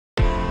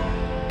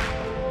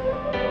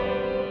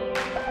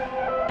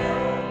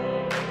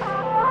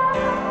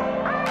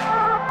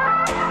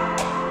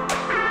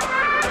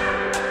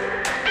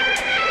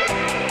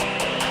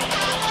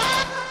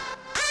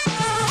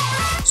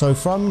So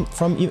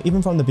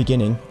even from the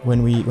beginning,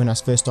 when I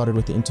first started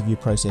with the interview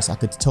process, I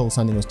could tell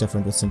something was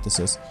different with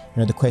Synthesis.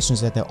 The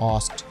questions that they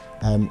asked,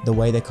 the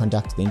way they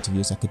conducted the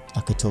interviews, I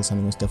could tell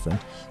something was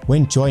different.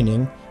 When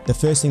joining, the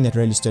first thing that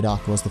really stood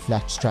out was the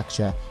flat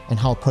structure and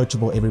how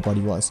approachable everybody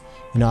was.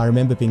 I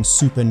remember being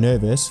super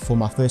nervous for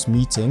my first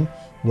meeting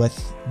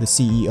with the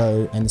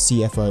CEO and the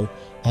CFO,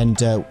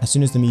 and as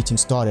soon as the meeting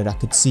started, I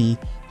could see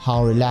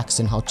how relaxed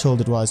and how chilled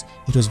it was.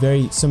 It was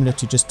very similar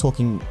to just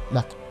talking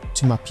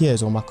to my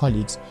peers or my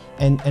colleagues,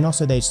 and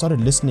also they started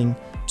listening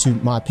to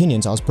my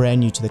opinions. I was brand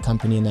new to the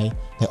company, and they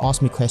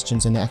asked me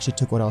questions, and they actually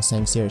took what I was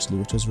saying seriously,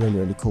 which was really,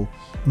 really cool.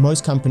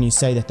 Most companies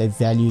say that they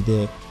value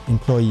their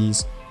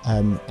employees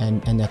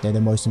and that they're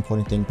the most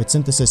important thing, but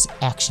Synthesis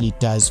actually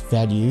does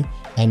value,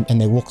 and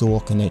they walk the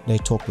walk and they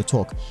talk the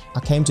talk.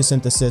 I came to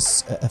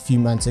Synthesis a few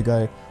months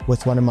ago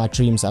with one of my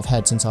dreams I've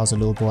had since I was a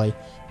little boy,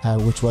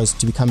 which was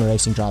to become a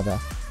racing driver.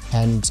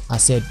 And I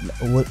said,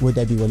 would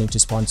they be willing to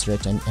sponsor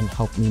it and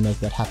help me make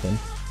that happen?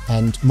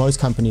 And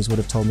most companies would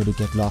have told me to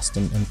get lost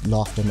and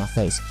laughed in my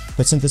face.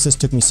 But Synthesis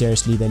took me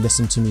seriously. They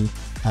listened to me,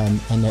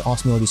 and they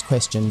asked me all these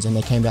questions, and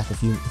they came back a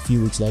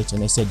few weeks later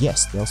and they said,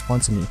 yes, they'll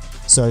sponsor me.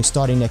 So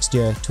starting next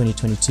year,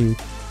 2022,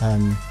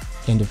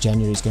 end of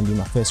January is going to be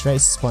my first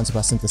race, sponsored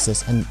by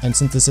Synthesis, and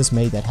Synthesis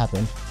made that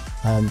happen,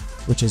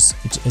 which it's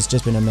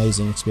just been an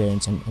amazing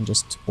experience and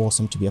just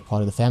awesome to be a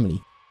part of the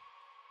family.